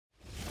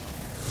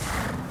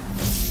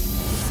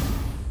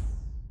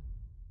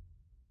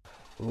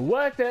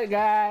What's up,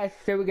 guys?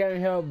 So we're gonna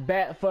here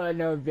back for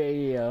another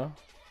video.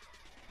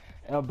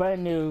 A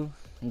brand new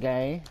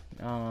game.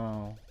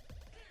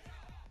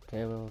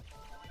 Table.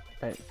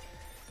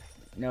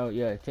 No,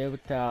 yeah,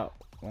 tabletop.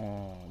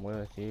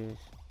 World Series.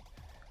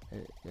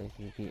 Let's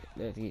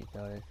get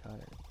started.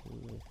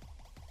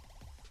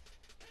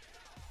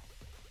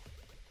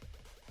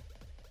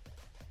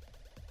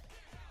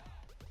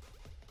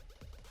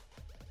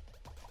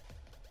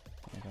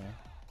 Okay.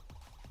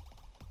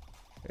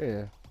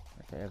 Yeah.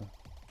 Okay.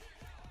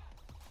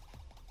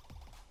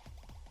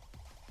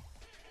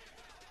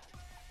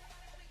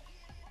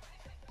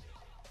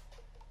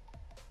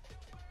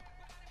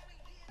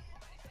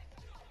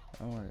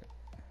 I want it.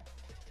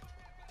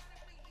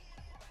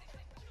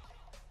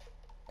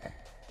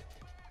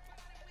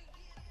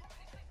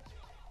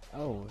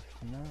 Oh,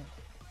 it's not.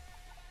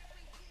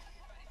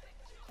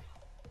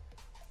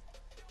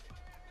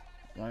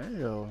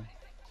 Bueno.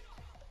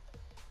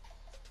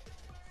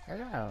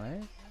 Hello,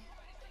 eh?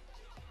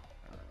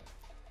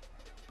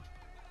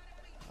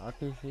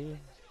 RTC?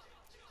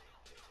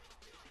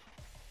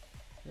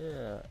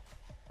 Yeah.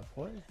 Of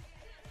course.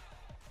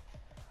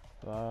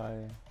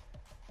 Bye.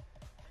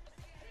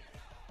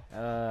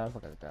 I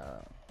forgot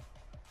that.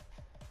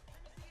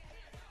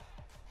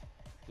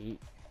 Eat.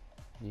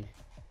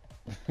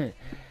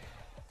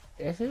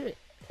 Is it?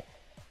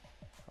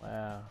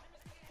 Wow.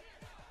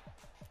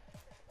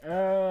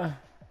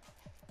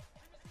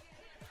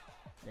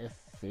 It's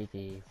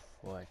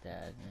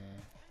 54,000.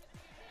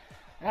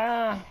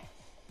 I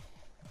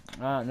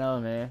don't know,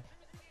 man.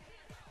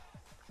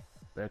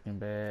 Breaking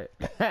Bad.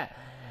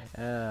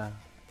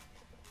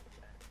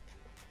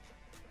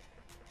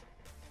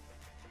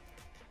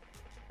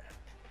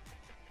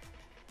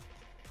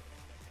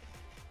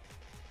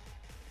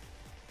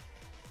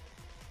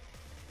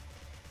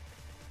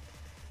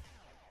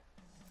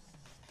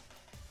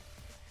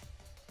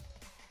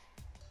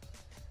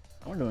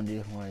 I'm doing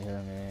this one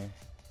here, man.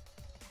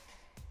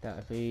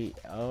 Dot feed.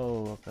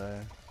 Oh, okay.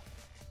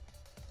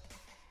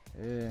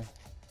 Yeah.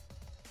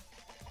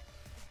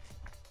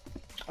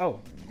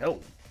 Oh no.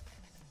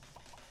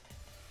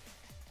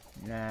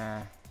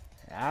 Nah.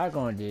 I'm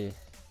gonna do this.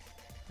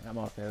 I'm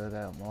gonna figure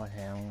out more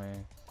ham,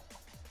 man.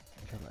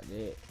 Stuff like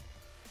that.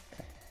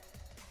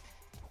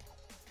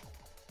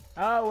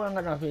 Oh, we ain't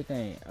got no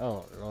 15.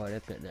 Oh Lord,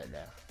 let's cut that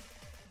down.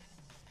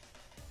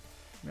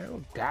 Man,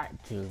 we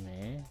got to,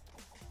 man.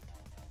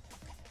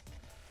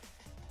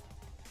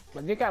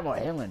 But they got more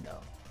healing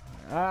though.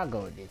 I'll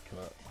go with this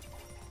truck.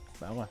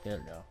 But I'm gonna feel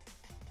it though.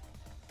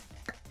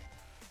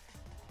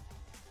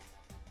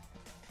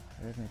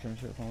 I can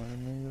change it from what I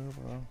need,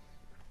 bro.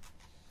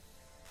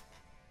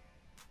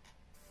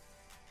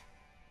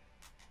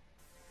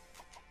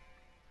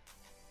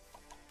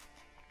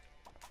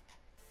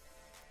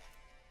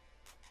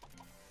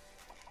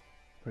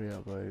 Pretty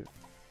upgrade.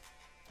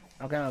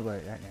 Okay, I'm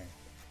upgrade right now.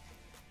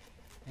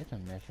 It's a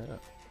mess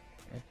up.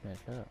 It's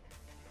messed up.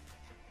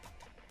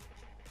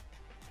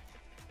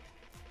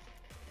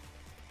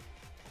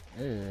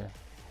 Yeah.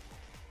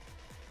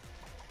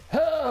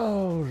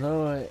 Oh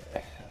Lord.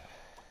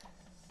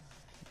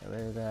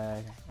 Well,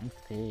 guys, I'm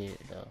scared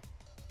though.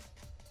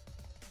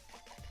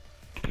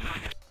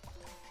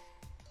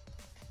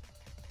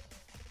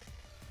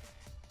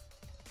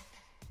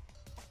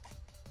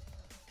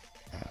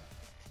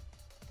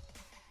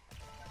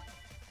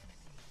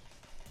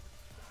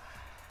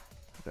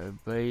 The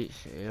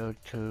base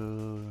L2.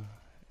 I'm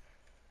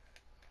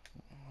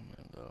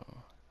gonna go.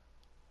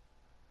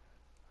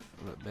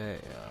 Look back,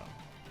 y'all.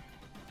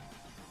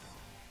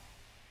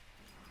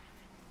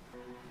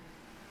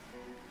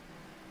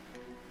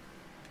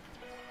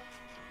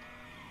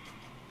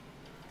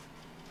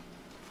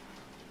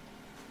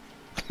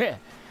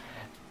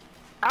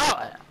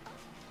 Oh!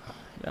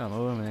 Yeah, I'm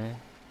over, man.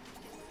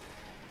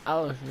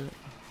 Oh, shit.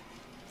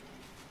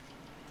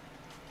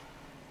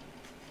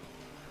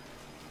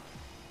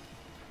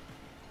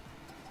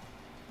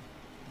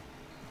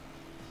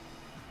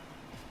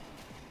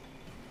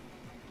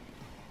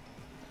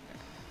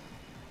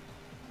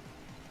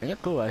 You're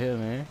cool out here,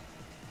 man.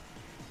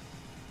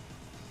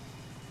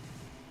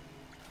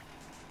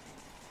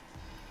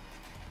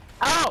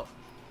 Oh!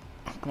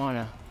 Come on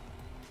now.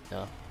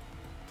 So.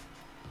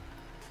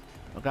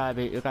 You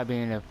gotta be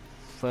in the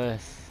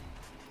first.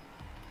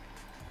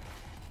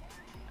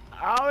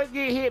 I always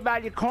get hit by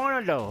the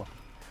corner though.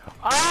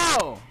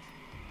 Oh!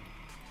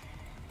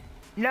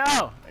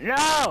 No!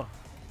 No!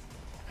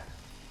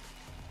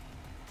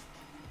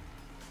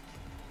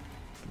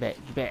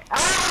 Get back.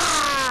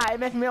 Ah! It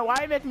messed me up.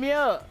 Why it messed me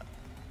up?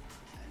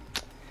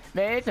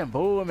 Man, it's some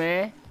bull,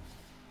 man.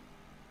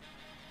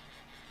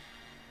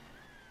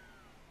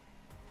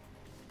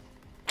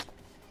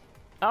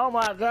 Oh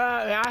my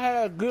god, man, I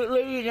had a good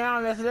lead, now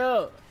I messed it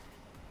up.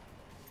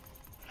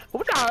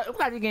 What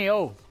y'all this game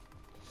old?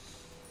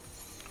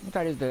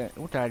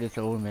 What y'all this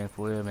old, man,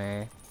 for real,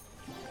 man?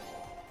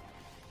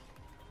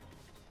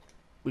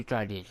 We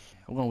try this.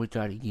 We're gonna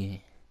retry it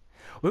again.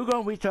 We're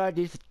gonna retry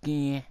this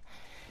again.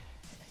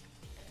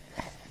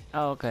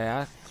 Oh, okay,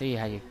 I see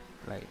how you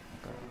like.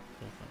 Okay.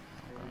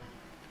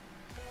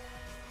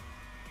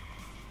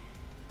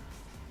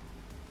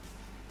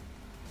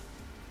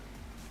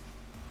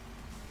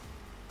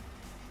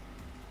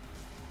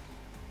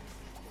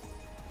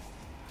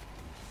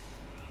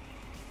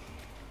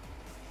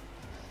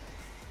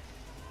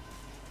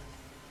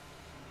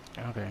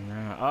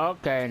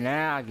 Okay,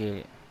 now I get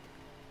it.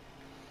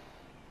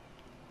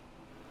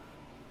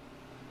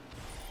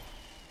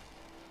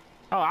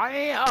 Oh, I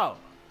ain't. Oh,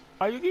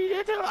 are you getting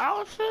into the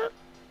outfit?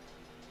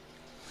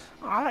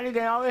 Oh, I had to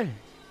get already.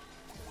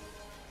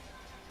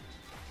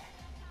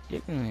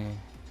 You can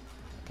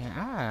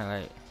I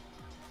like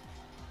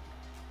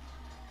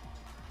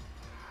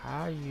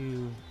how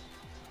you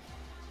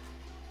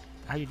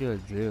do a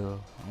drill?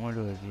 I wanna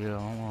do a drill. I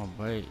don't wanna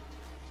break.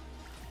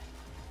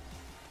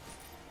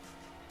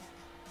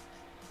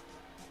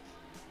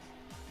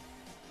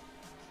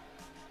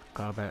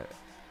 Call back.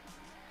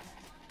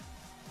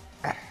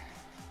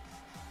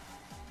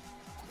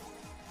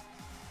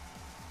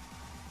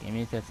 Give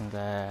me a second,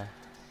 guys.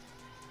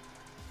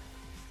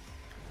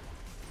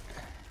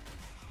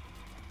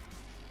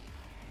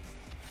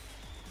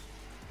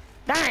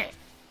 Dang it!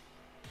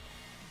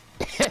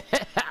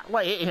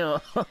 Wait, you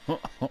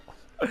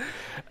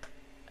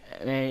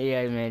man,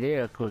 yeah, man,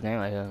 they're a cool game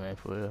right here, man,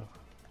 for real.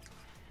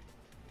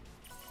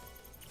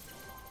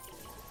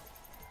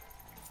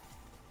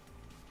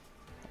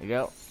 There you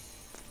go.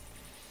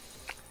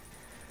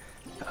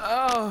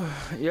 Oh,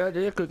 yeah,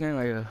 they're a cool game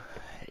right here.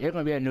 There's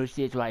gonna be a new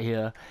stage right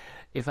here.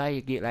 If I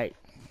get like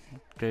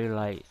 3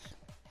 lights.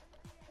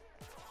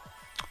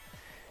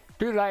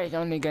 3 lights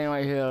on the game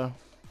right here.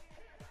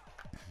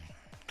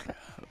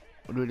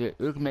 We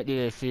can make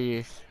this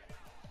serious.